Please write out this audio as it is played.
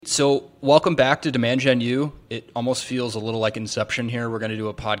So welcome back to Demand Gen U. It almost feels a little like Inception here. We're going to do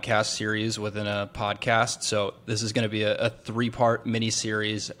a podcast series within a podcast. So this is going to be a three-part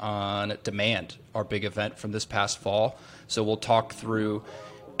mini-series on Demand, our big event from this past fall. So we'll talk through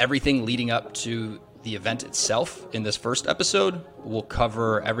everything leading up to the event itself in this first episode. We'll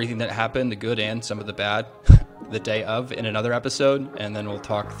cover everything that happened, the good and some of the bad, the day of in another episode. And then we'll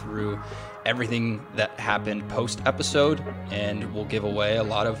talk through everything that happened post-episode, and we'll give away a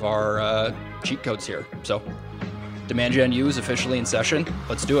lot of our cheat codes here. So Demand Gen U is officially in session.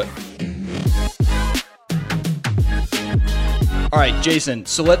 Let's do it. All right, Jason,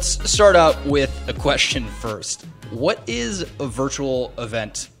 so let's start out with a question first. What is a virtual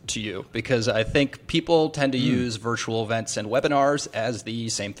event to you? Because I think people tend to use virtual events and webinars as the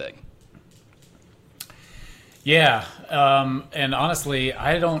same thing. Yeah, and honestly,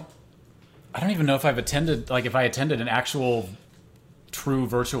 I don't even know if I've attended, if I attended an actual true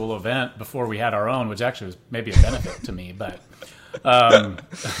virtual event before we had our own, which actually was maybe a benefit to me, but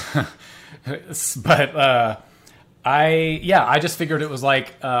I just figured it was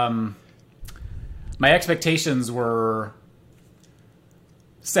my expectations were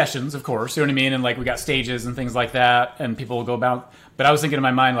sessions, of course, you know what I mean? And we got stages and things like that, and people will go about. But I was thinking in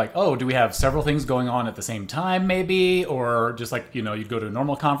my mind, do we have several things going on at the same time, maybe? Or just you'd go to a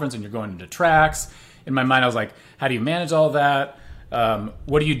normal conference and you're going into tracks. In my mind, I was like, how do you manage all that?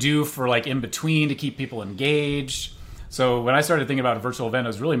 What do you do for in between to keep people engaged? So when I started thinking about a virtual event, it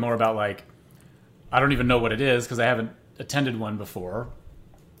was really more about I don't even know what it is because I haven't attended one before.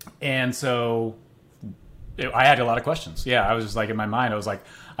 And so I had a lot of questions. Yeah, I was just in my mind, I was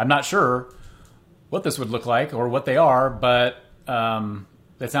I'm not sure what this would look like or what they are, but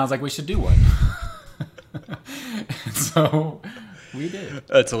it sounds like we should do one. So we did.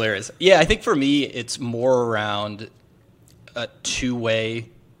 That's hilarious. Yeah, I think for me, it's more around a two-way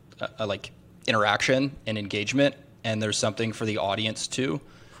interaction and engagement, and there's something for the audience too,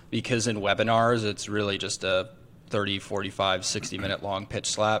 because in webinars, it's really just a 30, 45, 60-minute long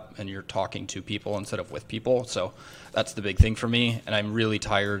pitch slap, and you're talking to people instead of with people. So that's the big thing for me, and I'm really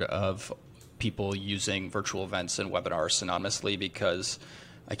tired of people using virtual events and webinars synonymously because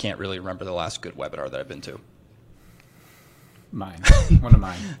I can't really remember the last good webinar that I've been to. One of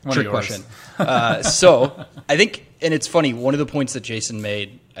mine. One Trick of yours. Question. So I think, and it's funny, one of the points that Jason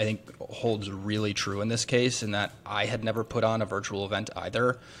made, I think holds really true in this case, in that I had never put on a virtual event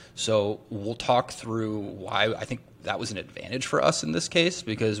either. So we'll talk through why I think that was an advantage for us in this case,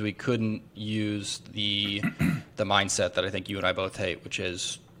 because we couldn't use the mindset that I think you and I both hate, which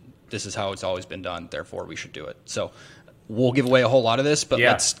is this is how it's always been done, therefore we should do it. So we'll give away a whole lot of this, but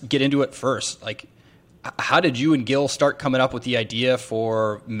let's get into it first. How did you and Gil start coming up with the idea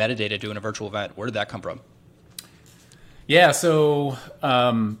for Metadata doing a virtual event? Where did that come from? Yeah, so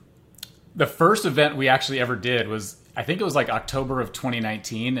the first event we actually ever did was, I think it was October of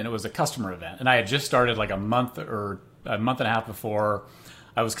 2019, and it was a customer event. And I had just started a month and a half before.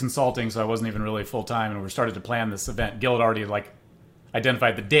 I was consulting, so I wasn't even really full-time, and we started to plan this event. Gil had already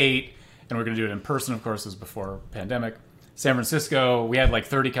identified the date, and we're going to do it in person, of course. This was before pandemic. San Francisco, we had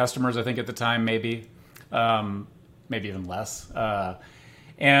 30 customers, I think, at the time, maybe even less.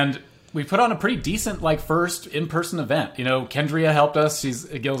 And we put on a pretty decent first in-person event. Kendria helped us. She's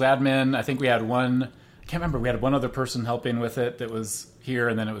Gil's admin. I think we had one, I can't remember, we had one other person helping with it that was here,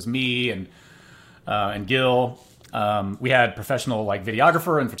 and then it was me and Gil. We had professional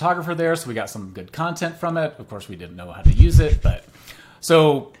videographer and photographer there, so we got some good content from it. Of course, we didn't know how to use it, but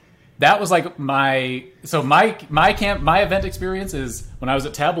so that was my event experience is when I was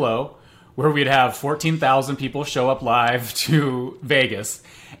at Tableau, where we'd have 14,000 people show up live to Vegas,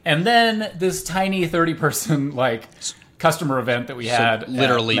 and then this tiny 30-person customer event that we had.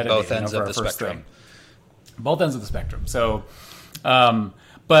 Literally both ends of the spectrum. Both ends of the spectrum. So,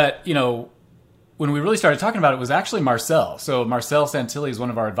 but when we really started talking about it, was actually Marcel. So Marcel Santilli is one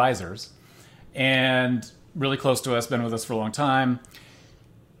of our advisors, and really close to us, been with us for a long time.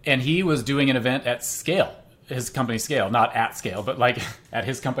 And he was doing an event at scale, his company scale, not at scale, but at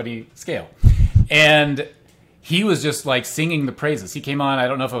his company scale. And he was just singing the praises. He came on, I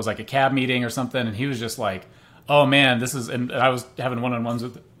don't know if it was a cab meeting or something, and he was just oh man, this is, and I was having one-on-ones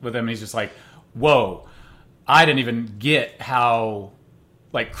with him, and he's just whoa, I didn't even get how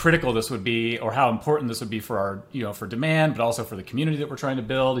critical this would be, or how important this would be for our, for Demand, but also for the community that we're trying to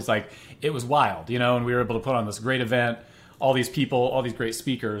build. He's it was wild, and we were able to put on this great event, all these people, all these great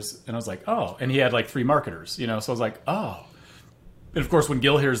speakers. And I was oh, and he had 3 marketers, so I was oh. And of course, when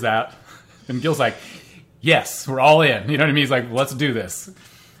Gil hears that, and Gil's yes, we're all in, you know what I mean? He's let's do this.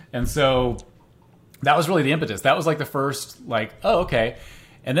 And so that was really the impetus. That was the first, oh, okay.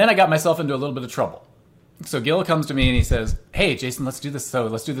 And then I got myself into a little bit of trouble. So Gil comes to me and he says, "Hey, Jason, let's do this. So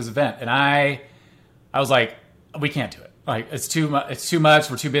let's do this event." And I was like, "We can't do it. Like, it's too much. It's too much.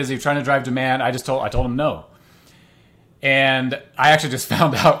 We're too busy. We're trying to drive demand." I told him no. And I actually just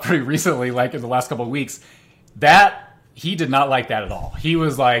found out pretty recently, like in the last couple of weeks, that he did not like that at all. He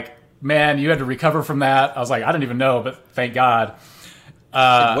was like, "Man, you had to recover from that." I was like, "I don't even know, but thank God."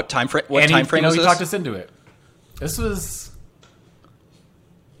 What time frame? What time frame was he this? talked us into it. This was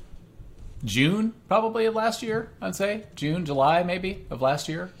June, probably, of last year, I'd say. June, July, maybe, of last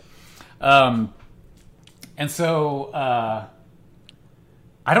year. And so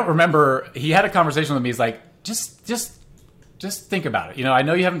I don't remember. He had a conversation with me. He's like, just think about it. I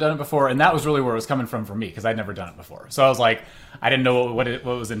know you haven't done it before, and that was really where it was coming from for me, because I'd never done it before. So I was like, I didn't know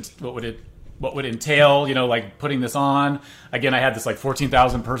what would entail, like putting this on. Again, I had this like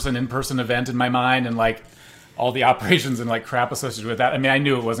 14,000 person in-person event in my mind, and like all the operations and like crap associated with that. I mean, I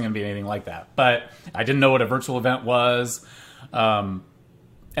knew it wasn't going to be anything like that, but I didn't know what a virtual event was. And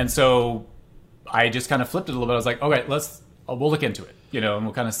so I just kind of flipped it a little bit. I was like, okay, we'll look into it, and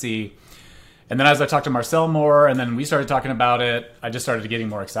we'll kind of see. And then as I talked to Marcel more, and then we started talking about it, I just started getting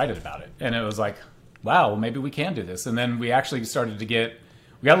more excited about it. And it was like, wow, well, maybe we can do this. And then we actually started to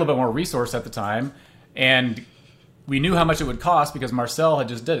we got a little bit more resource at the time, and we knew how much it would cost because Marcel had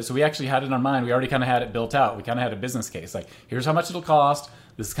just did it. So we actually had it in our mind. We already kind of had it built out. We kind of had a business case. Like, here's how much it'll cost.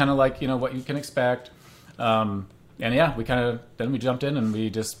 This is kind of like, what you can expect. And yeah, then we jumped in, and we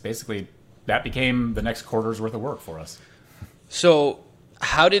just basically, that became the next quarter's worth of work for us. So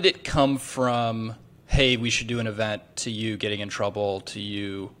how did it come from, hey, we should do an event, to you getting in trouble, to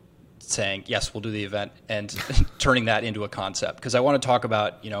you saying, yes, we'll do the event, and turning that into a concept? Because I want to talk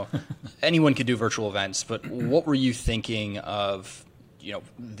about, anyone could do virtual events, but what were you thinking of,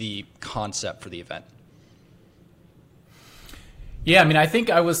 the concept for the event? Yeah, I mean, I think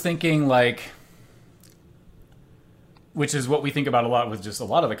I was thinking like, which is what we think about a lot with just a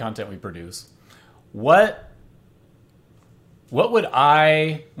lot of the content we produce. What would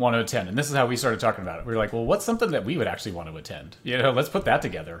I want to attend? And this is how we started talking about it. We were like, well, what's something that we would actually want to attend? Let's put that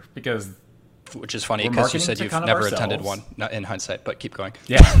together, because... Which is funny, because you said you've never attended one, not in hindsight, but keep going.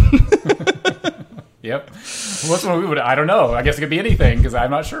 Yeah. Yep. What's one we would... I don't know. I guess it could be anything, because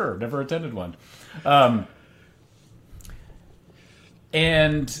I'm not sure. Never attended one.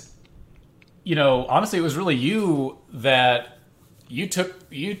 And, honestly, it was really you that... You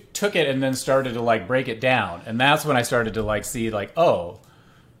took it and then started to like break it down, and that's when I started to like see like, oh,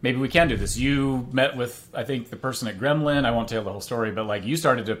 maybe we can do this. You met with, I think, the person at Gremlin. I won't tell the whole story, but like you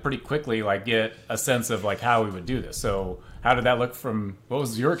started to pretty quickly like get a sense of like how we would do this. So how did that look what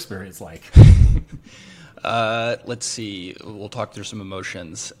was your experience like? Let's see. We'll talk through some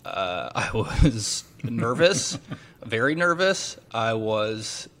emotions. I was nervous, very nervous. I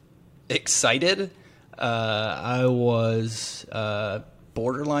was excited. I was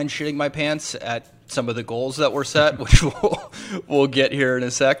borderline shitting my pants at some of the goals that were set, which we'll get here in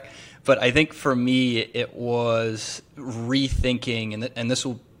a sec. But I think for me, it was rethinking, and this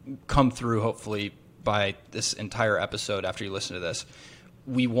will come through hopefully by this entire episode after you listen to this.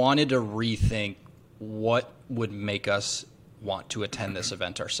 We wanted to rethink what would make us want to attend this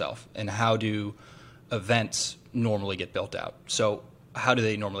event ourselves, and how do events normally get built out. So how do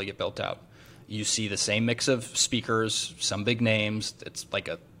they normally get built out? You see the same mix of speakers, some big names. It's like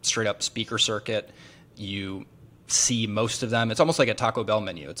a straight up speaker circuit. You see most of them. It's almost like a Taco Bell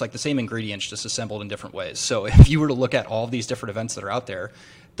menu. It's like the same ingredients, just assembled in different ways. So if you were to look at all of these different events that are out there,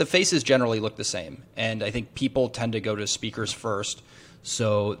 the faces generally look the same. And I think people tend to go to speakers first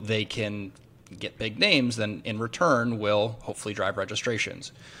so they can get big names, then in return will hopefully drive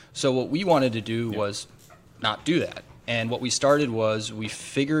registrations. So what we wanted to do was not do that. And what we started was we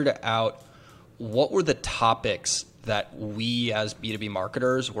figured out what were the topics that we as B2B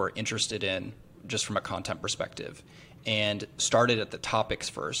marketers were interested in just from a content perspective, and started at the topics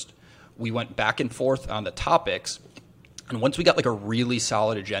first. We went back and forth on the topics, and once we got like a really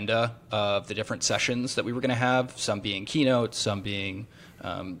solid agenda of the different sessions that we were going to have, some being keynotes, some being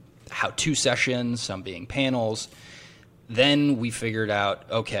how-to sessions, some being panels, then we figured out,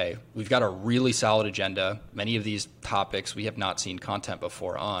 okay, we've got a really solid agenda. Many of these topics we have not seen content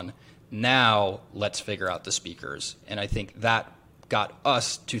before on. Now let's figure out the speakers. And I think that got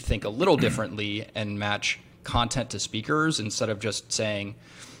us to think a little differently and match content to speakers instead of just saying,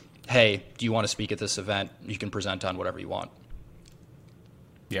 hey, do you want to speak at this event? You can present on whatever you want.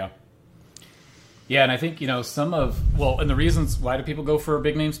 Yeah. Yeah, and I think, and the reasons why do people go for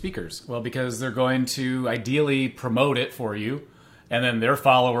big name speakers? Well, because they're going to ideally promote it for you, and then their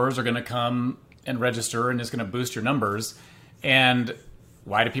followers are going to come and register, and it's going to boost your numbers. And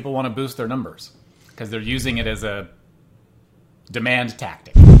why do people want to boost their numbers? Because they're using it as a demand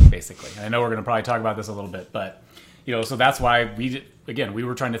tactic, basically. And I know we're going to probably talk about this a little bit, but so that's why we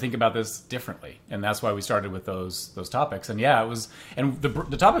were trying to think about this differently, and that's why we started with those topics. And yeah, it was, and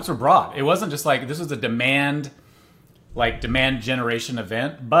the topics were broad. It wasn't just like this was a demand generation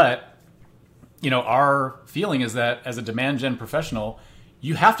event, but our feeling is that as a demand gen professional,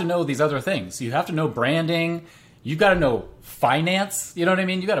 you have to know these other things. You have to know branding. You've got to know finance. You know what I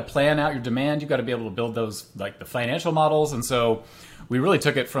mean? You got to plan out your demand. You've got to be able to build those, like the financial models. And so we really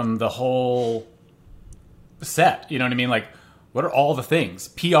took it from the whole set. You know what I mean? Like, what are all the things?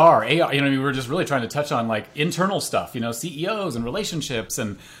 PR, AR, we were just really trying to touch on like internal stuff, CEOs and relationships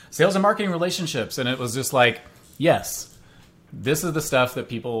and sales and marketing relationships. And it was just like, yes, this is the stuff that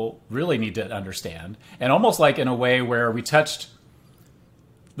people really need to understand. And almost like in a way where we touched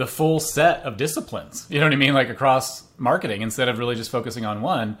the full set of disciplines, you know what I mean? Like across marketing, instead of really just focusing on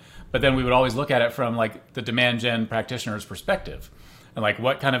one, but then we would always look at it from like the demand gen practitioner's perspective and like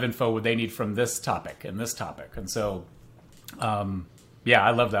what kind of info would they need from this topic and this topic. And so,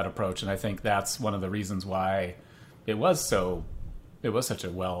 I love that approach. And I think that's one of the reasons why it was such a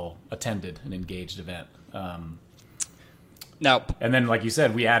well attended and engaged event. Now, and then, like you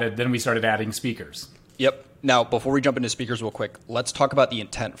said, we started adding speakers. Yep. Now, before we jump into speakers real quick, let's talk about the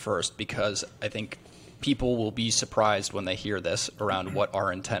intent first, because I think people will be surprised when they hear this around what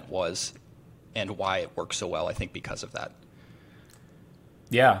our intent was and why it works so well, I think, because of that.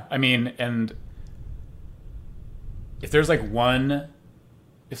 Yeah. I mean, and if there's like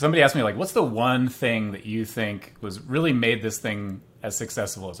if somebody asked me, like, what's the one thing that you think was really made this thing as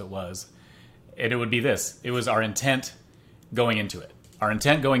successful as it was? And it would be this. It was our intent going into it. Our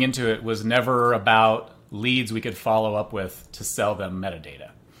intent going into it was never about leads we could follow up with to sell them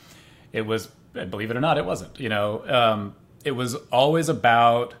metadata. It was, believe it or not, it wasn't. It was always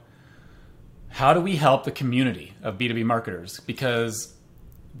about how do we help the community of B2B marketers, because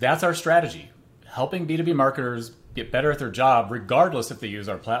that's our strategy, helping B2B marketers get better at their job regardless if they use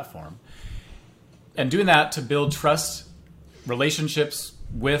our platform. And doing that to build trust relationships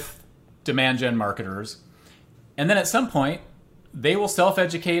with demand gen marketers. And then at some point, they will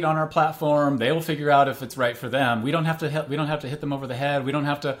self-educate on our platform. They will figure out if it's right for them. We don't have to hit them over the head. We don't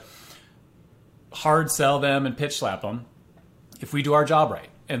have to hard sell them and pitch slap them if we do our job right.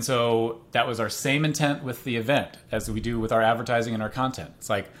 And so that was our same intent with the event as we do with our advertising and our content. It's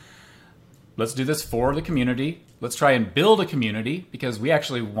like, let's do this for the community. Let's try and build a community, because we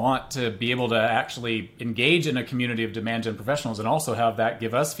actually want to be able to actually engage in a community of demand gen professionals and also have that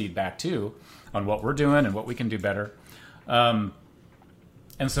give us feedback too on what we're doing and what we can do better. And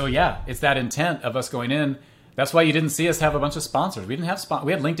so, it's that intent of us going in. That's why you didn't see us have a bunch of sponsors. We didn't have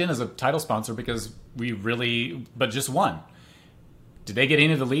we had LinkedIn as a title sponsor because but just one. Did they get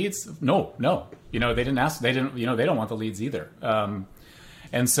any of the leads? No. They didn't ask. They didn't. They don't want the leads either.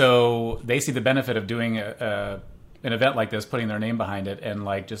 And so they see the benefit of doing an event like this, putting their name behind it, and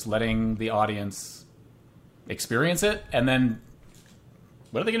like just letting the audience experience it. And then,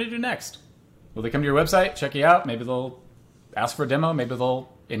 what are they going to do next? Will they come to your website, check you out? Maybe they'll ask for a demo. Maybe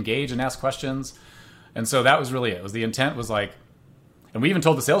they'll engage and ask questions. And so that was really it. The intent was like, and we even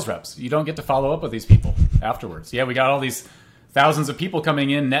told the sales reps, you don't get to follow up with these people afterwards. Yeah, we got all these thousands of people coming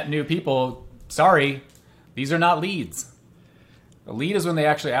in, net new people. Sorry, these are not leads. A lead is when they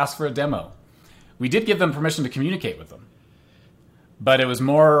actually ask for a demo. We did give them permission to communicate with them, but it was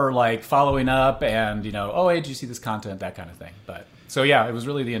more like following up and, oh, hey, did you see this content, that kind of thing. But so, it was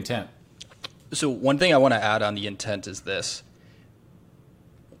really the intent. So one thing I want to add on the intent is this.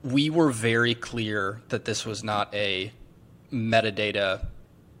 We were very clear that this was not a metadata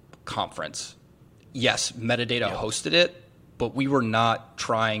conference. Yes, Metadata hosted it, but we were not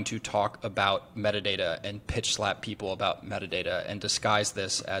trying to talk about metadata and pitch slap people about metadata and disguise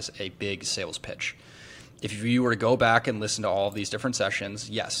this as a big sales pitch. If you were to go back and listen to all of these different sessions,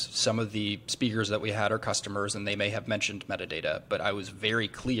 yes, some of the speakers that we had are customers and they may have mentioned metadata, but I was very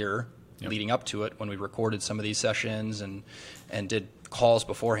clear leading up to it when we recorded some of these sessions and did calls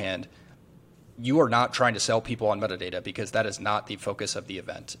beforehand. You are not trying to sell people on metadata, because that is not the focus of the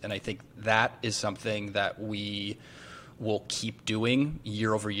event. And I think that is something that we will keep doing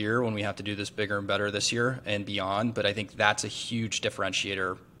year over year when we have to do this bigger and better this year and beyond. But I think that's a huge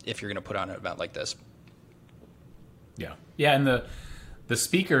differentiator if you're going to put on an event like this. Yeah, and the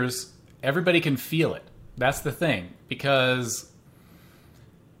speakers, everybody can feel it. That's the thing, because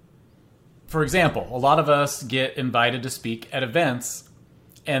for example, a lot of us get invited to speak at events,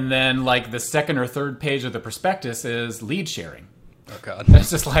 and then like the second or third page of the prospectus is lead sharing. Oh God. It's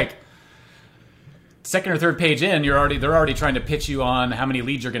just like, second or third page in, they're already trying to pitch you on how many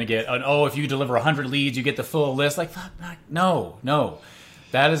leads you're going to get. And, oh, if you deliver 100 leads, you get the full list. Like, fuck, no,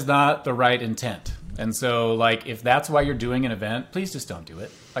 that is not the right intent. And so, like, if that's why you're doing an event, please just don't do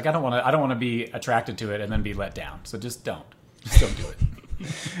it. Like, I don't want to be attracted to it and then be let down. So just don't do it.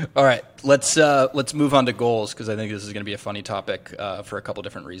 All right, let's move on to goals, because I think this is going to be a funny topic for a couple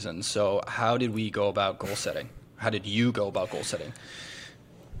different reasons. So how did we go about goal setting? How did you go about goal setting?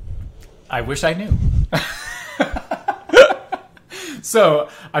 I wish I knew. So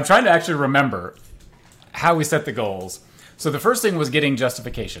I'm trying to actually remember how we set the goals. So the first thing was getting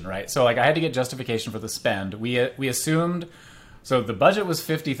justification, right? So like I had to get justification for the spend. We assumed, so the budget was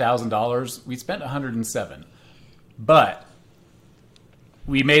 $50,000. We spent $107,000, but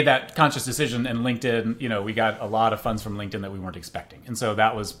we made that conscious decision, and LinkedIn, we got a lot of funds from LinkedIn that we weren't expecting, and so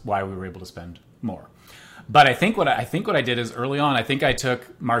that was why we were able to spend more. But I think what I did is early on, I think I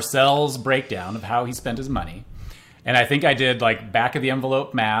took Marcel's breakdown of how he spent his money, and I think I did like back of the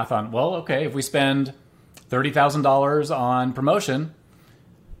envelope math on, well, okay, if we spend $30,000 on promotion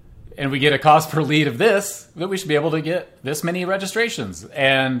and we get a cost per lead of this, then we should be able to get this many registrations.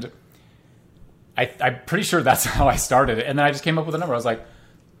 And I'm pretty sure that's how I started it. And then I just came up with a number. I was like,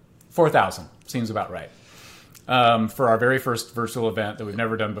 4,000 seems about right. For our very first virtual event that we've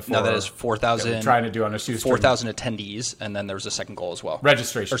never done before. Now that is 4,000. We're trying to do on a shoestring. 4,000 attendees, and then there was a second goal as well.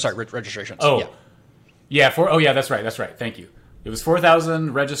 Registrations. Registrations. Oh, yeah. That's right. Thank you. It was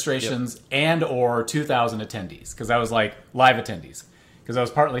 4,000 registrations and or 2,000 attendees, because I was like live attendees. Because I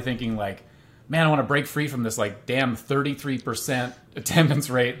was partly thinking like, man, I want to break free from this like damn 33% attendance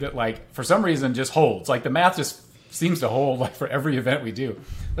rate that like for some reason just holds. Like the math just seems to hold like for every event we do.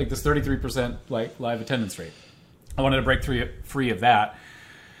 Like this 33% like live attendance rate. I wanted to break free of that.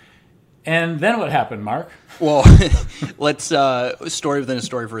 And then what happened, Mark? Well, let's story within a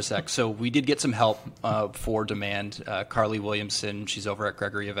story for a sec. So we did get some help for demand. Carly Williamson, she's over at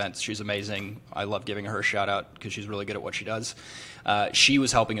Gregory Events. She's amazing. I love giving her a shout out because she's really good at what she does. She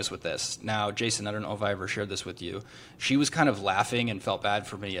was helping us with this. Now, Jason, I don't know if I ever shared this with you. She was kind of laughing and felt bad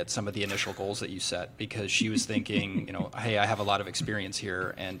for me at some of the initial goals that you set, because she was thinking, hey, I have a lot of experience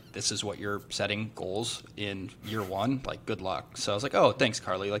here, and this is what you're setting goals in year one. Like, good luck. So I was like, oh, thanks,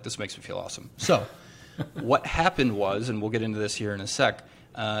 Carly. Like, this makes me feel awesome. So what happened was, and we'll get into this here in a sec,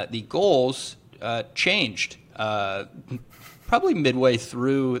 the goals changed probably midway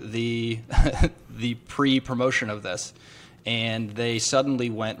through the the pre-promotion of this. And they suddenly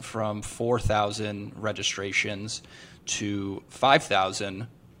went from 4,000 registrations to 5,000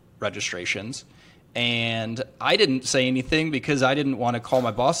 registrations. And I didn't say anything because I didn't want to call my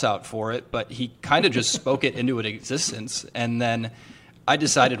boss out for it, but he kind of just spoke it into existence. And then I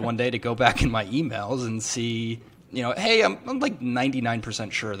decided one day to go back in my emails and see, hey, I'm like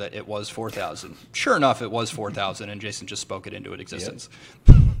 99% sure that it was 4,000. Sure enough, it was 4,000, and Jason just spoke it into existence.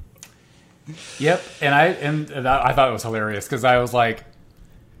 Yep. Yep, and I thought it was hilarious because I was like,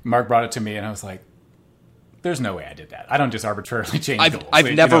 Mark brought it to me, and I was like, "There's no way I did that. I don't just arbitrarily change goals."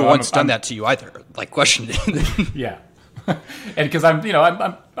 I've never once done that to you either. Like questioned it. Yeah, and because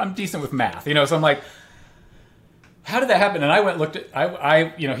I'm decent with math, so I'm like, how did that happen? And I went and looked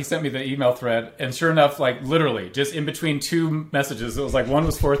at he sent me the email thread, and sure enough, like literally just in between two messages, it was like one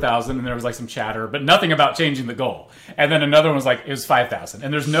was 4,000, and there was like some chatter, but nothing about changing the goal. And then another one was like it was 5,000,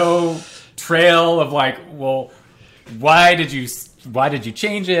 and there's no trail of like, well, why did you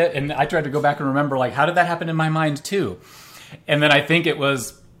change it? And I tried to go back and remember like how did that happen in my mind too? And then I think I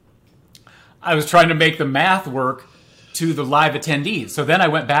was trying to make the math work to the live attendees. So then I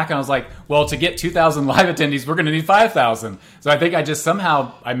went back and I was like, well, to get 2,000 live attendees, we're going to need 5,000. So I think I just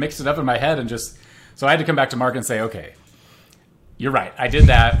somehow I mixed it up in my head, and so I had to come back to Mark and say, okay, you're right. I did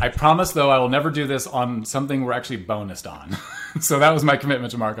that. I promise though, I will never do this on something we're actually bonused on. So that was my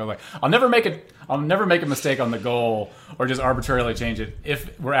commitment to Mark. I was like, I'll never make a mistake on the goal or just arbitrarily change it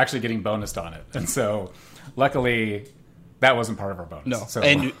if we're actually getting bonused on it. And so luckily that wasn't part of our bonus. No. So.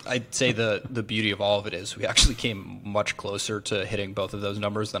 And I'd say the beauty of all of it is we actually came much closer to hitting both of those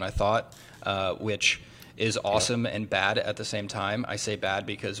numbers than I thought, which is awesome and bad at the same time. I say bad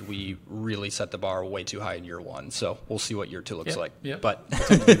because we really set the bar way too high in year one. So we'll see what year two looks like. But we'll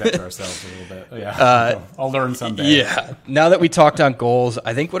tend to do that to ourselves a little bit. Yeah. I'll learn someday. Yeah. Now that we talked on goals,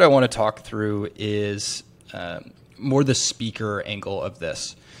 I think what I want to talk through is more the speaker angle of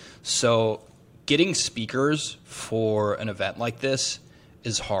this. So getting speakers for an event like this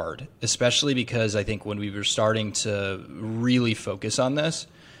is hard, especially because I think when we were starting to really focus on this,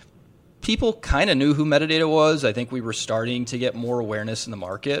 people kind of knew who Metadata was. I think we were starting to get more awareness in the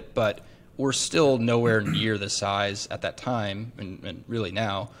market, but we're still nowhere near the size at that time, and really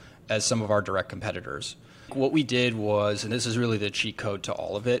now, as some of our direct competitors. What we did was, and this is really the cheat code to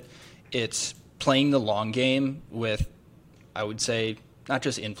all of it, it's playing the long game with, I would say, not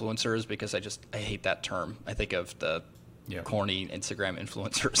just influencers, because I hate that term. I think of the corny Instagram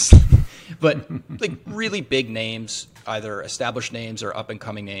influencers, but like really big names, either established names or up and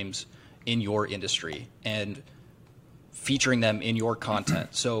coming names in your industry, and featuring them in your content.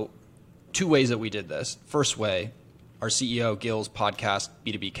 So 2 ways that we did this. First way, our CEO Gil's podcast,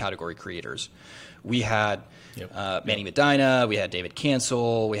 B2B category creators. We had Manny Medina, we had David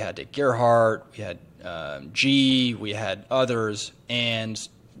Cancel, we had Dick Gerhardt, we had G, we had others, and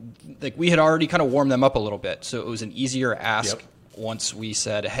like we had already kind of warmed them up a little bit. So it was an easier ask once we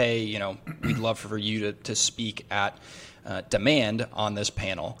said, hey, you know, we'd love for you to speak at Demand on this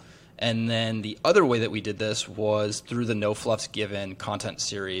panel. And then the other way that we did this was through the No Fluffs Given content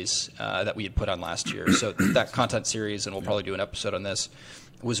series that we had put on last year. So that content series, and we'll probably do an episode on this,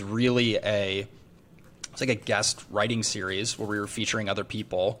 was really it's like a guest writing series where we were featuring other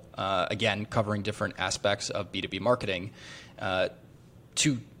people, again, covering different aspects of B2B marketing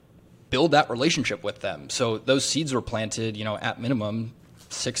to build that relationship with them. So those seeds were planted, you know, at minimum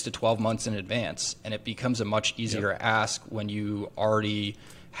 6 to 12 months in advance, and it becomes a much easier ask when you already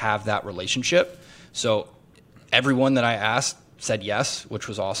have that relationship. So everyone that I asked said yes, which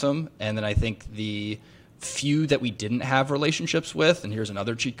was awesome. And then I think the few that we didn't have relationships with, and here's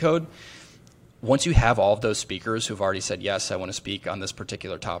another cheat code, once you have all of those speakers who've already said, yes, I want to speak on this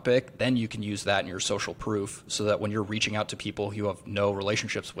particular topic, then you can use that in your social proof so that when you're reaching out to people you have no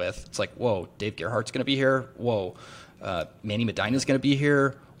relationships with, it's like, whoa, Dave Gerhardt's going to be here. Whoa, Manny Medina is going to be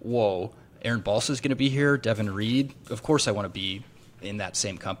here. Whoa, Aaron Balsa is going to be here. Devin Reed. Of course I want to be in that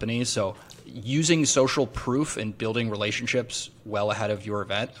same company. So using social proof and building relationships well ahead of your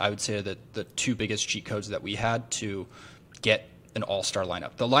event, I would say that the 2 biggest cheat codes that we had to get an all-star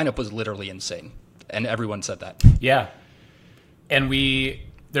lineup. The lineup was literally insane, and everyone said that. Yeah. And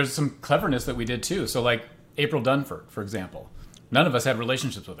there's some cleverness that we did too. So like April Dunford, for example, none of us had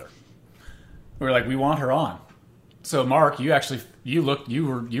relationships with her. We were like, we want her on. So Mark, you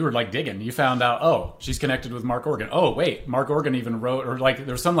were like digging. You found out, oh, she's connected with Mark Organ. Oh, wait, Mark Organ even wrote, or like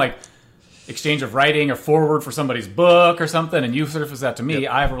there was some like exchange of writing or forward for somebody's book or something, and you surfaced that to me.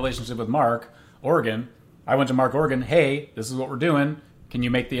 I have a relationship with Mark Organ. I went to Mark Organ. Hey, this is what we're doing. Can you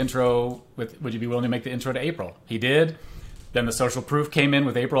make the intro would you be willing to make the intro to April? He did. Then the social proof came in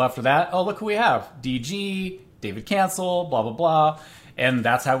with April after that. Oh, look who we have. DG, David Cancel, blah, blah, blah. And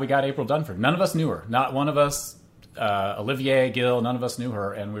that's how we got April Dunford. None of us knew her. Not one of us, Olivier, Gil, none of us knew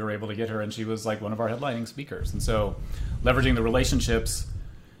her. And we were able to get her, and she was like one of our headlining speakers. And so leveraging the relationships,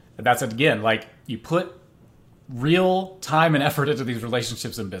 that's again, like you put real time and effort into these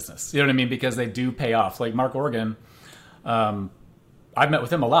relationships in business. You know what I mean? Because they do pay off. Like Mark Organ, I've met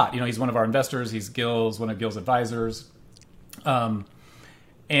with him a lot. You know, he's one of our investors. He's one of Gil's advisors. And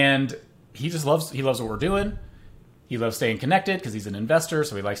he loves what we're doing. He loves staying connected because he's an investor.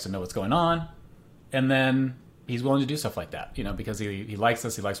 So he likes to know what's going on. And then he's willing to do stuff like that, you know, because he likes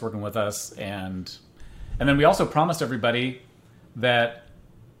us. He likes working with us. And then we also promised everybody that,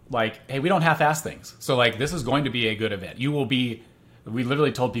 like, hey, we don't half-ass things. So, like, this is going to be a good event. We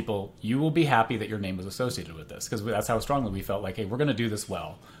literally told people, you will be happy that your name was associated with this, because that's how strongly we felt like, hey, we're going to do this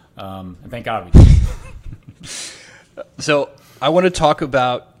well. And thank God we did. So I want to talk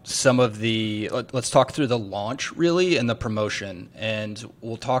about let's talk through the launch, really, and the promotion. And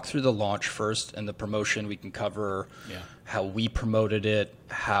we'll talk through the launch first, and the promotion we can cover how we promoted it,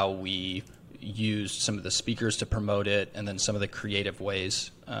 how we used some of the speakers to promote it, and then some of the creative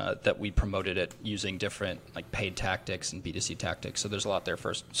ways that we promoted it using different like paid tactics and B2C tactics. So there's a lot there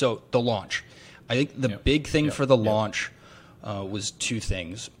first. So the launch. I think the big thing for the launch was 2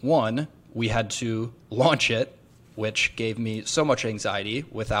 things. One, we had to launch it, which gave me so much anxiety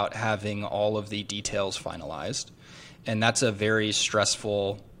without having all of the details finalized. And that's a very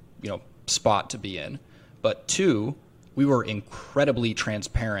stressful, spot to be in. But 2, we were incredibly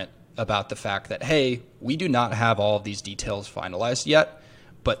transparent about the fact that, hey, we do not have all of these details finalized yet,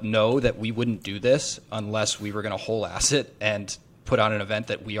 but know that we wouldn't do this unless we were going to whole ass it and put on an event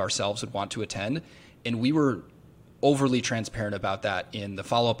that we ourselves would want to attend. And we were overly transparent about that in the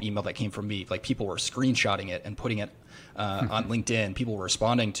follow-up email that came from me. Like, people were screenshotting it and putting it on LinkedIn. People were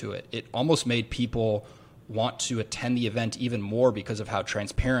responding to it. It almost made people want to attend the event even more because of how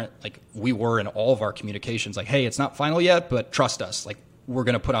transparent we were in all of our communications. Like, hey, it's not final yet, but trust us. Like, we're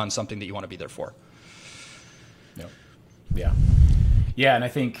going to put on something that you want to be there for. Yeah. And I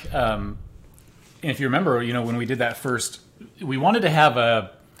think, if you remember, when we did that first, we wanted to have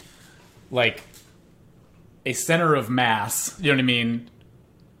a center of mass, you know what I mean,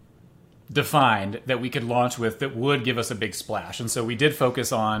 defined that we could launch with that would give us a big splash. And so we did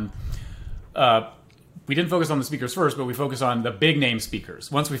focus on, we didn't focus on the speakers first, but we focused on the big name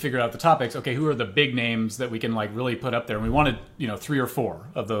speakers. Once we figured out the topics, okay, who are the big names that we can like really put up there? And we wanted, 3 or 4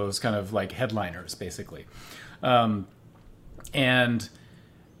 of those kind of like headliners, basically. And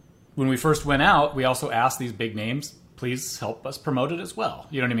when we first went out, we also asked these big names, please help us promote it as well.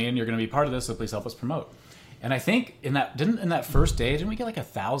 You know what I mean? You're going to be part of this, so please help us promote. And I think in that first day, didn't we get like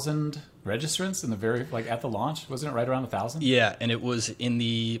 1,000 registrants in the at the launch? Wasn't it right around 1,000? Yeah, and it was in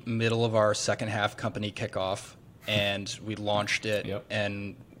the middle of our second half company kickoff, and we launched it. Yep.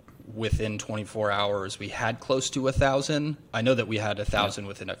 And within 24 hours, we had close to 1,000. I know that we had 1,000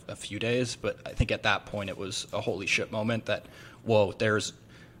 within a few days, but I think at that point it was a holy shit moment that, whoa, there's,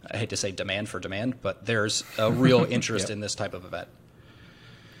 I hate to say demand for demand, but there's a real interest in this type of event.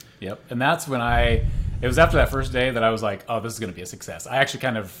 Yep. And that's when it was after that first day that I was like, oh, this is going to be a success. I actually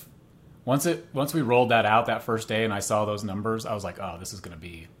kind of, once we rolled that out that first day and I saw those numbers, I was like, oh, this is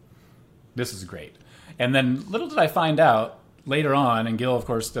great. And then little did I find out later on, and Gil, of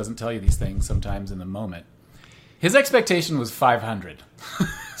course, doesn't tell you these things sometimes in the moment, his expectation was 500.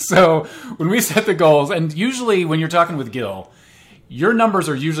 So when we set the goals, and usually when you're talking with Gil, your numbers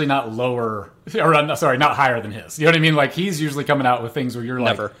are usually not not higher than his. You know what I mean? Like he's usually coming out with things where you're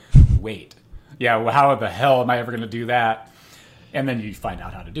like, Never. Wait, yeah, well, how the hell am I ever going to do that? And then you find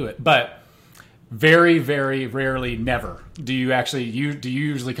out how to do it. But very, very rarely, never do you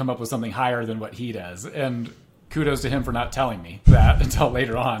usually come up with something higher than what he does. And kudos to him for not telling me that until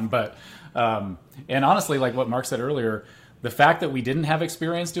later on. But and honestly, like what Mark said earlier, the fact that we didn't have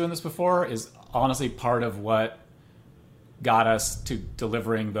experience doing this before is honestly part of what got us to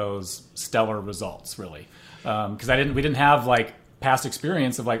delivering those stellar results, really. Because we didn't have like past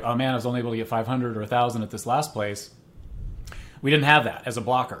experience of like, oh man, I was only able to get 500 or 1,000 at this last place. We didn't have that as a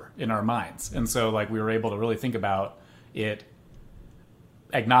blocker in our minds, and so like we were able to really think about it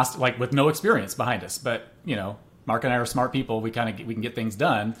agnostic, like with no experience behind us. But Mark and I are smart people. We can get things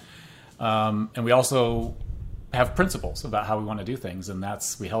done, and we also have principles about how we want to do things, and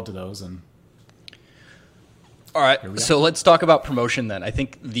we held to those. And all right, so let's talk about promotion then. I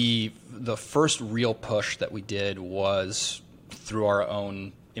think the first real push that we did was through our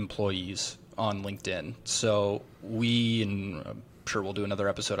own employees on LinkedIn. So and I'm sure we'll do another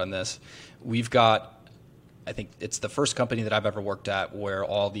episode on this, we've got, I think it's the first company that I've ever worked at where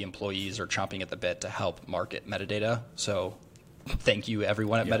all the employees are chomping at the bit to help market Metadata. So thank you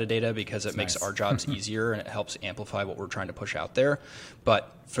everyone at Metadata, because it makes our jobs easier and it helps amplify what we're trying to push out there.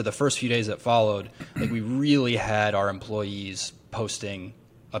 But for the first few days that followed, like we really had our employees posting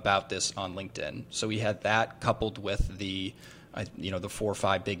about this on LinkedIn. So we had that coupled with the 4 or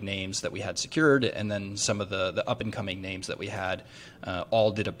 5 big names that we had secured, and then some of the up and coming names that we had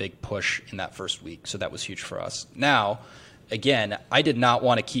all did a big push in that first week. So that was huge for us. Now, again, I did not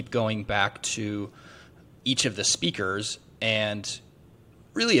want to keep going back to each of the speakers and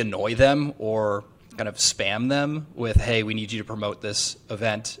really annoy them or kind of spam them with, hey, we need you to promote this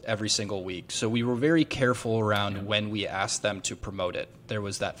event every single week. So we were very careful around when we asked them to promote it. There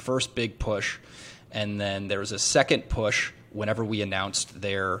was that first big push, and then there was a second push whenever we announced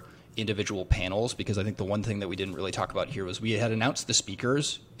their individual panels, because I think the one thing that we didn't really talk about here was we had announced the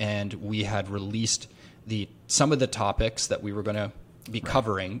speakers and we had released some of the topics that we were going to be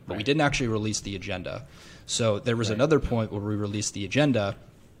covering, but we didn't actually release the agenda. So there was another point where we released the agenda.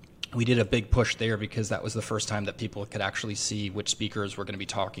 We did a big push there because that was the first time that people could actually see which speakers were going to be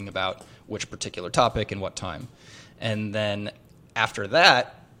talking about which particular topic and what time. And then after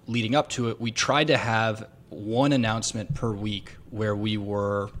that, leading up to it, we tried to have one announcement per week where we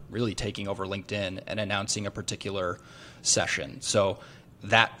were really taking over LinkedIn and announcing a particular session. So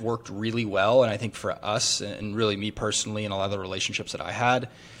that worked really well. And I think for us, and really me personally and a lot of the relationships that I had,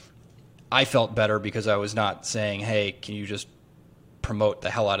 I felt better because I was not saying, hey, can you just promote the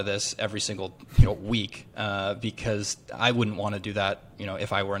hell out of this every single week, because I wouldn't want to do that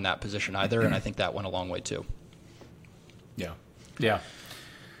if I were in that position either. And I think that went a long way too. Yeah.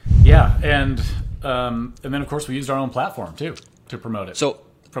 And then of course we used our own platform too to promote it. So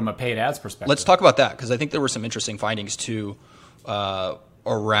from a paid ads perspective, let's talk about that, because I think there were some interesting findings too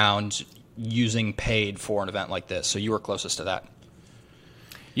around using paid for an event like this. So you were closest to that.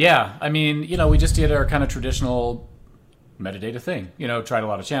 Yeah, I mean, we just did our kind of traditional metadata thing. Tried a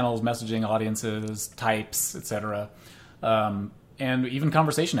lot of channels, messaging, audiences, types, etc. And even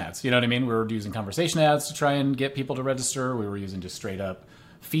conversation ads. You know what I mean? We were using conversation ads to try and get people to register. We were using just straight up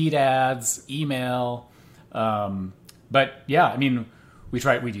feed ads, email. But yeah, I mean, we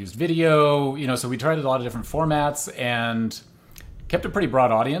used video, so we tried a lot of different formats and kept a pretty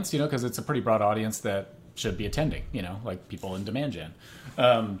broad audience, because it's a pretty broad audience that should be attending, like people in demand gen.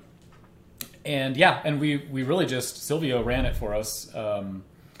 And we really just, Silvio ran it for us.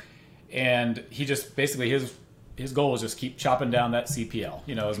 And he just basically, his goal was just keep chopping down that CPL,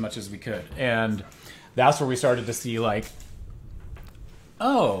 as much as we could. And that's where we started to see like,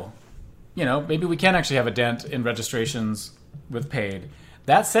 maybe we can actually have a dent in registrations with paid.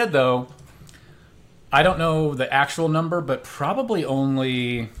 That said, though, I don't know the actual number, but probably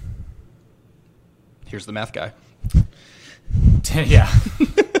only... Here's the math guy. 10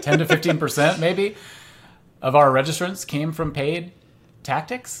 to 15% maybe of our registrants came from paid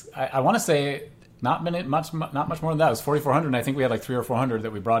tactics. I want to say not much more than that. It was 4,400, and I think we had like 300 or 400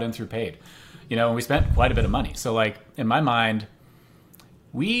 that we brought in through paid. And we spent quite a bit of money. So like in my mind,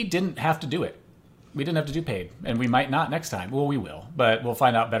 we didn't have to do it. We didn't have to do paid, and we might not next time. Well, we will, but we'll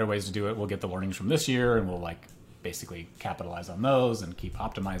find out better ways to do it. We'll get the learnings from this year, and we'll like basically capitalize on those and keep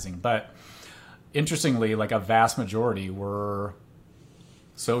optimizing. But interestingly, like a vast majority were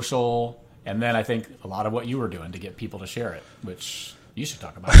social, and then I think a lot of what you were doing to get people to share it, which you should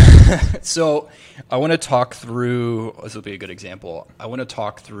talk about. So I want to talk through, this will be a good example. I want to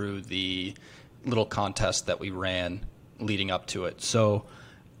talk through the little contest that we ran leading up to it. So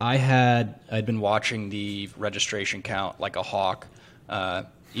I'd been watching the registration count like a hawk,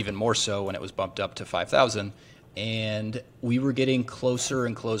 even more so when it was bumped up to 5,000. And we were getting closer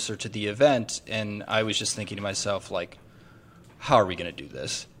and closer to the event. And I was just thinking to myself, like, how are we going to do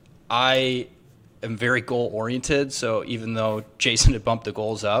this? I am very goal oriented. So even though Jason had bumped the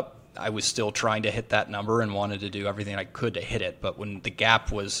goals up, I was still trying to hit that number and wanted to do everything I could to hit it. But when the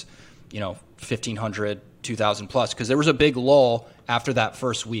gap was, 1,500, 2,000 plus, because there was a big lull after that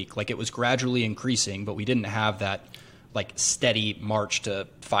first week. Like it was gradually increasing, but we didn't have that like steady march to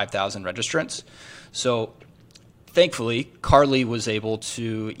 5,000 registrants. So thankfully, Carly was able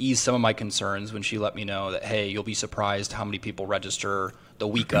to ease some of my concerns when she let me know that, hey, you'll be surprised how many people register the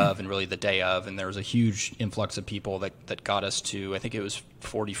week of and really the day of. And there was a huge influx of people that got us to, I think it was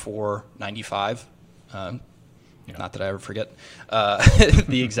 4,495. Not that I ever forget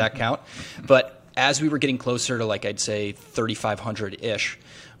the exact count. But as we were getting closer to, like, I'd say 3,500-ish,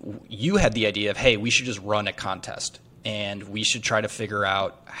 you had the idea of, hey, we should just run a contest. And we should try to figure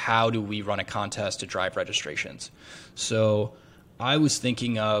out how do we run a contest to drive registrations. So I was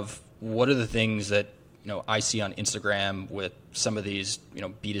thinking of what are the things that I see on Instagram with some of these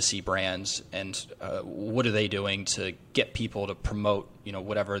B2C brands, and what are they doing to get people to promote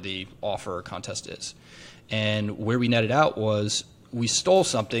whatever the offer or contest is. And where we netted out was we stole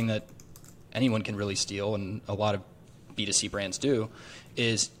something that anyone can really steal, and a lot of B2C brands do,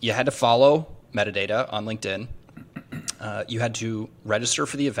 is you had to follow metadata on LinkedIn. You had to register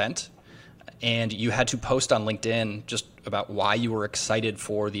for the event, and you had to post on LinkedIn just about why you were excited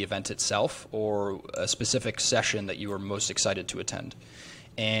for the event itself or a specific session that you were most excited to attend.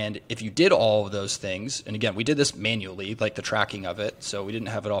 And if you did all of those things, and again, we did this manually, like the tracking of it, so we didn't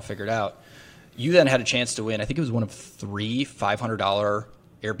have it all figured out, you then had a chance to win, I think it was one of 3 $500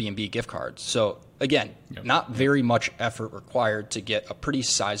 Airbnb gift cards. So again, not very much effort required to get a pretty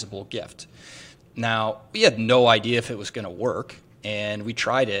sizable gift. Now, we had no idea if it was going to work, and we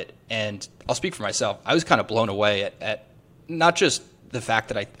tried it, and I'll speak for myself. I was kind of blown away at not just the fact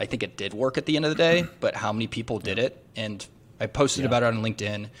that I think it did work at the end of the day, but how many people did it. And I posted about it on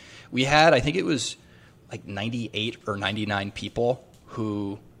LinkedIn. We had, I think it was like 98 or 99 people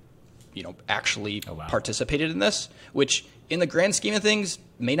who actually participated in this, which in the grand scheme of things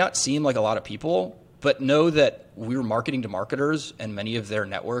may not seem like a lot of people, but know that we were marketing to marketers, and many of their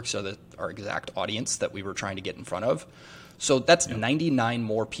networks are our exact audience that we were trying to get in front of. So that's 99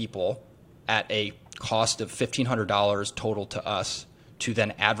 more people at a cost of $1,500 total to us to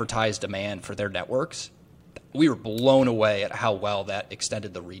then advertise demand for their networks. We were blown away at how well that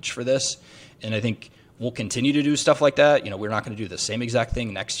extended the reach for this. And I think we'll continue to do stuff like that. We're not going to do the same exact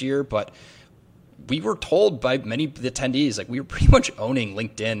thing next year, but we were told by many of the attendees, like we were pretty much owning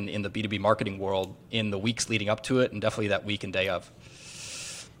LinkedIn in the B2B marketing world in the weeks leading up to it, and definitely that week and day of.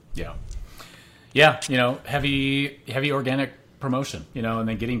 Yeah, heavy organic promotion, and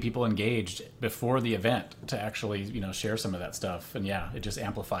then getting people engaged before the event to actually, share some of that stuff. And it just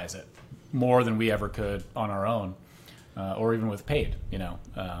amplifies it more than we ever could on our own, or even with paid,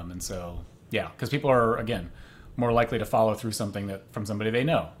 and so, because people are, again, more likely to follow through something from somebody they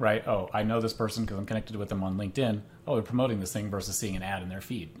know, right? Oh, I know this person because I'm connected with them on LinkedIn. Oh, they're promoting this thing versus seeing an ad in their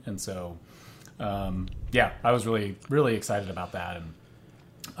feed. And so, I was really, really excited about that.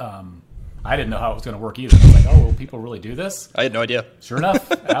 And I didn't know how it was going to work either. I was like, oh, will people really do this? I had no idea. Sure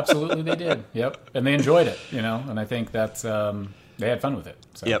enough, absolutely they did. Yep. And they enjoyed it, and I think that's, they had fun with it.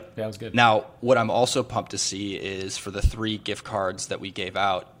 So, Yep. Yeah, it was good. Now, what I'm also pumped to see is for the 3 gift cards that we gave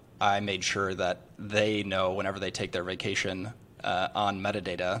out, I made sure that they know whenever they take their vacation on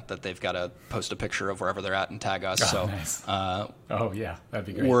metadata that they've got to post a picture of wherever they're at and tag us. Oh, so nice. Oh, yeah, that'd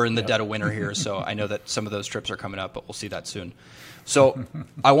be great. we're in the dead of winter here, so I know that some of those trips are coming up, but we'll see that soon. So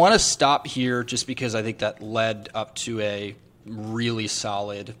I want to stop here just because I think that led up to a really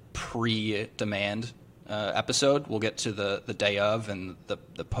solid pre-demand episode. We'll get to the day of and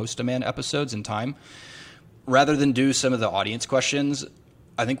the post-demand episodes in time. Rather than do some of the audience questions,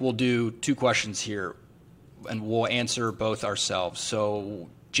 I think we'll do 2 questions here, and we'll answer both ourselves. So,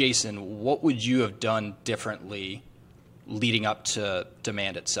 Jason, what would you have done differently leading up to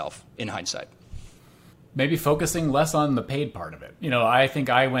demand itself in hindsight? Maybe focusing less on the paid part of it. I think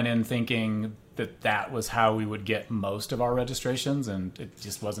I went in thinking that was how we would get most of our registrations, and it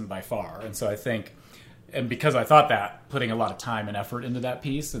just wasn't by far. And so I think, and because I thought that, putting a lot of time and effort into that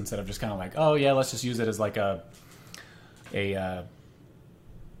piece instead of just kind of like, oh yeah, let's just use it as like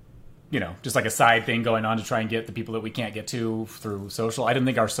just like a side thing going on to try and get the people that we can't get to through social. I didn't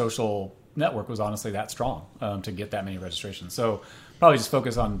think our social network was honestly that strong to get that many registrations. So probably just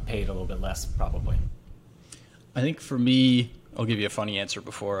focus on paid a little bit less, probably. I think for me, I'll give you a funny answer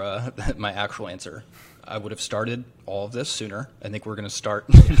before my actual answer. I would have started all of this sooner. I think we're going to start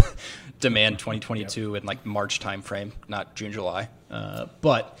Demand 2022 in like March timeframe, not June, July.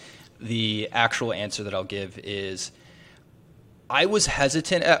 But the actual answer that I'll give is I was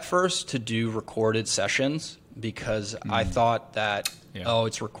hesitant at first to do recorded sessions because I thought that,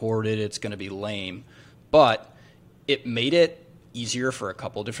 it's recorded, it's going to be lame. But it made it easier for a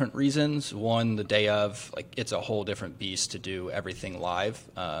couple different reasons. One, the day of, like, it's a whole different beast to do everything live,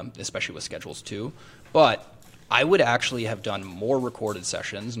 especially with schedules too. But I would actually have done more recorded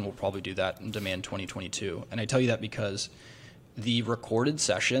sessions, and we'll probably do that in Demand 2022. And I tell you that because the recorded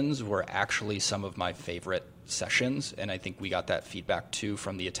sessions were actually some of my favorite sessions, and I think we got that feedback too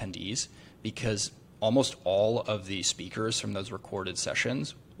from the attendees, because almost all of the speakers from those recorded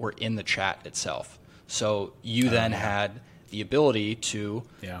sessions were in the chat itself. So you then had the ability to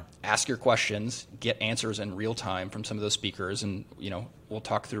ask your questions, get answers in real time from some of those speakers, and we'll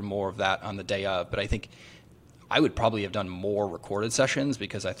talk through more of that on the day of. But I think I would probably have done more recorded sessions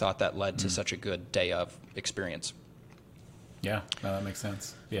because I thought that led to such a good day of experience. Yeah, no, that makes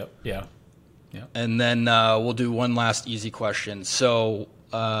sense. Yep, yeah. And then we'll do one last easy question. So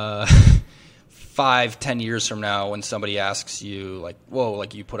 5-10 years from now, when somebody asks you, like, whoa,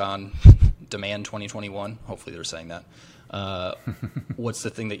 like you put on Demand 2021, hopefully they're saying that, what's the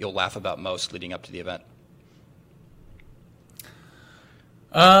thing that you'll laugh about most leading up to the event?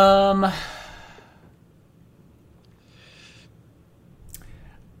 I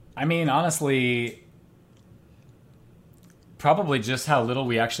mean, honestly, probably just how little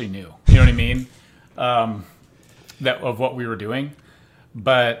we actually knew. You know what I mean? That of what we were doing.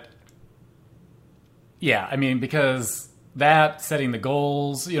 But yeah, I mean, because that, setting the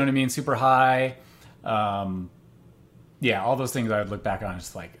goals, you know what I mean, super high. Yeah, all those things I would look back on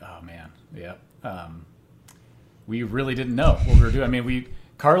just like, oh man, yeah. We really didn't know what we were doing. I mean,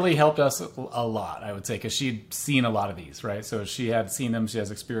 Carly helped us a lot, I would say, because she'd seen a lot of these, right? So she had seen them, she has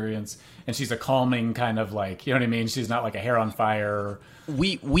experience, and she's a calming kind of like, you know what I mean? She's not like a hair on fire.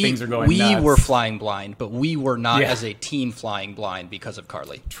 Things are going nuts. We were flying blind, but we were not as a team flying blind because of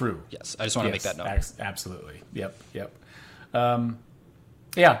Carly. True. Yes, I just want to make that note. Absolutely. Yep.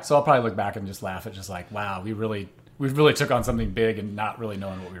 Yeah, so I'll probably look back and just laugh at just like, wow, we really took on something big and not really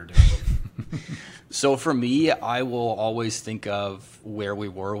knowing what we were doing. So for me, I will always think of where we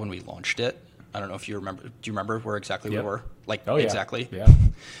were when we launched it. I don't know if you remember. Do you remember where exactly we were? Like, exactly? Yeah.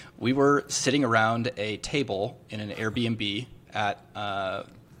 We were sitting around a table in an Airbnb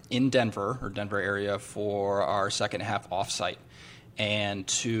in Denver area for our second half offsite. And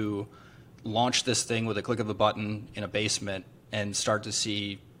to launch this thing with a click of a button in a basement and start to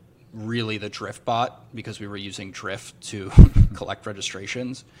see really the Drift bot, because we were using Drift to collect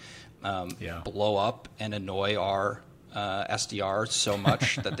registrations, blow up and annoy our SDR so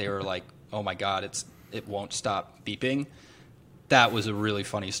much that they were like, oh my God, it won't stop beeping. That was a really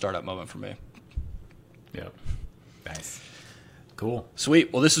funny startup moment for me. Yep. Nice. Cool.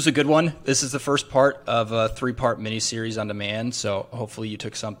 Sweet. Well, this was a good one. This is the first part of a 3-part mini-series on Demand, so hopefully you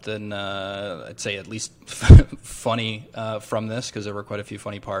took something, I'd say at least funny from this, because there were quite a few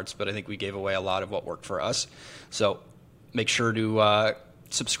funny parts, but I think we gave away a lot of what worked for us. So make sure to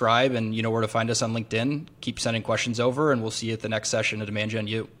subscribe, and you know where to find us on LinkedIn. Keep sending questions over, and we'll see you at the next session of Demand Gen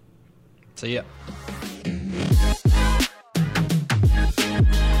U. See ya.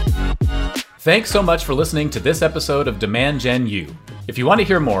 Thanks so much for listening to this episode of Demand Gen U. If you want to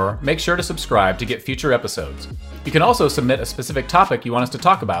hear more, make sure to subscribe to get future episodes. You can also submit a specific topic you want us to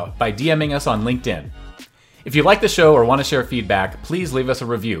talk about by DMing us on LinkedIn. If you like the show or want to share feedback, please leave us a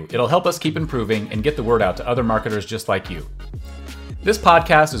review. It'll help us keep improving and get the word out to other marketers just like you. This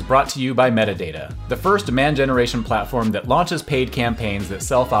podcast is brought to you by Metadata, the first demand generation platform that launches paid campaigns that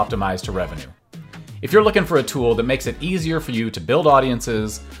self-optimize to revenue. If you're looking for a tool that makes it easier for you to build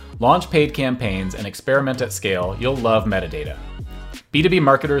audiences, launch paid campaigns, and experiment at scale, you'll love Metadata. B2B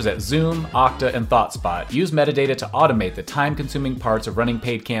marketers at Zoom, Okta, and ThoughtSpot use Metadata to automate the time-consuming parts of running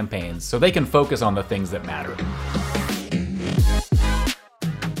paid campaigns so they can focus on the things that matter.